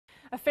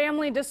A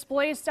family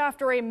displaced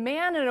after a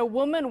man and a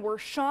woman were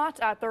shot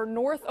at their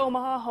North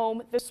Omaha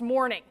home this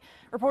morning.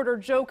 Reporter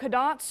Joe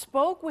Cadott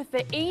spoke with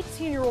the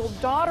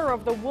 18-year-old daughter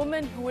of the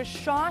woman who was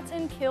shot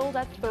and killed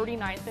at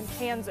 39th and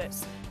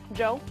Kansas.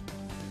 Joe?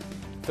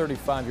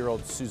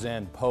 35-year-old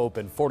Suzanne Pope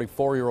and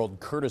 44-year-old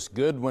Curtis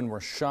Goodwin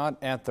were shot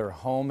at their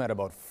home at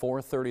about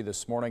 4:30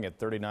 this morning at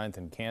 39th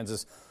and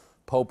Kansas.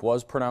 Pope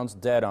was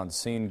pronounced dead on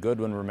scene.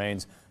 Goodwin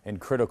remains in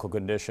critical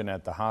condition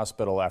at the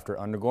hospital after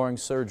undergoing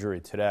surgery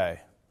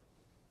today.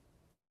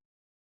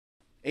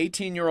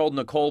 18-year-old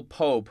Nicole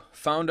Pope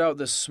found out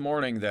this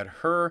morning that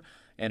her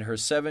and her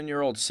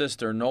 7-year-old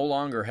sister no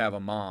longer have a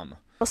mom.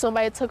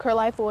 Somebody took her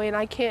life away and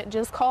I can't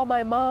just call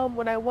my mom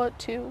when I want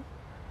to.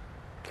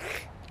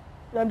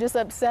 I'm just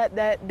upset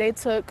that they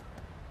took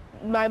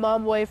my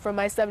mom away from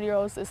my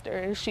 7-year-old sister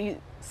and she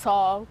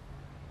saw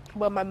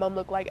what my mom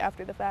looked like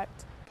after the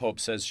fact. Pope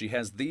says she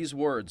has these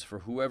words for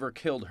whoever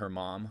killed her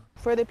mom.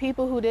 For the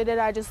people who did it,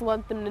 I just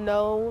want them to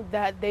know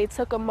that they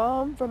took a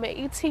mom from an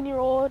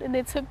 18-year-old and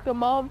they took a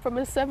mom from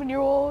a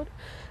 7-year-old.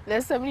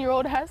 That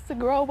 7-year-old has to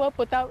grow up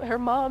without her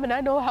mom, and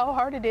I know how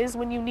hard it is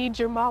when you need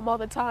your mom all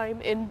the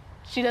time, and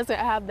she doesn't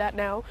have that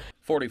now.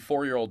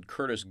 44-year-old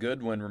Curtis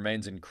Goodwin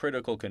remains in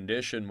critical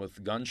condition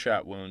with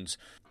gunshot wounds.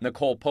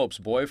 Nicole Pope's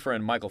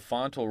boyfriend, Michael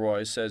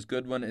Fauntleroy, says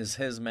Goodwin is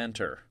his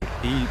mentor.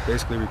 He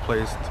basically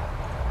replaced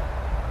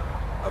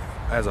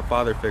as a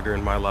father figure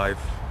in my life,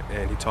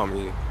 and he taught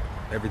me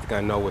everything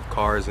I know with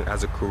cars and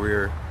as a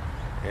career,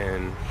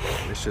 and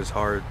it's just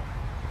hard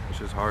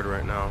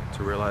right now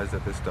to realize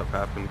that this stuff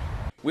happened.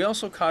 We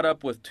also caught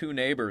up with two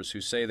neighbors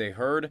who say they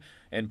heard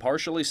and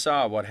partially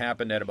saw what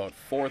happened at about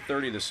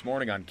 4:30 this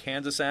morning on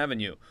Kansas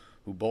Avenue,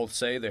 who both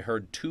say they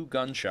heard 2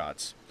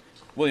 gunshots.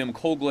 William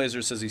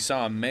Colglazer says he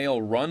saw a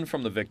male run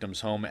from the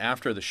victim's home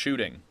after the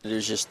shooting. It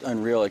was just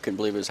unreal. I couldn't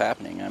believe it was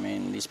happening. I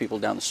mean, these people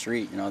down the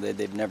street,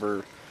 they've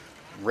never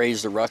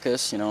raised a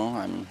ruckus, I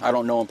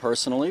don't know them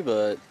personally,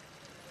 but,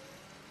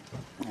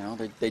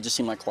 they just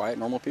seem like quiet,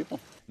 normal people.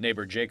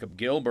 Neighbor Jacob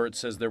Gilbert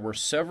says there were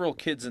several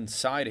kids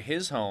inside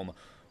his home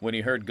when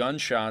he heard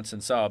gunshots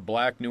and saw a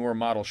black newer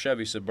model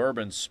Chevy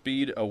Suburban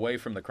speed away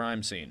from the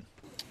crime scene.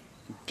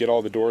 Get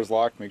all the doors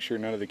locked, make sure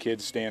none of the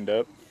kids stand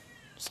up,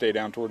 stay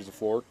down towards the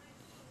floor,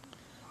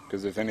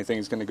 because if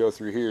anything's going to go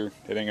through here,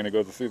 it ain't going to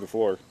go through the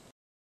floor.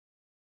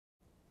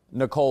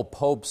 Nicole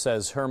Pope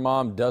says her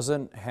mom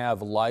doesn't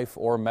have life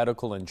or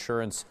medical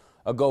insurance.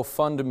 A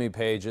GoFundMe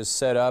page is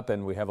set up,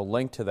 and we have a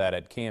link to that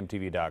at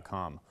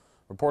KMTV.com.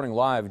 Reporting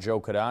live, Joe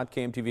Cadott,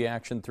 KMTV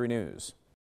Action 3 News.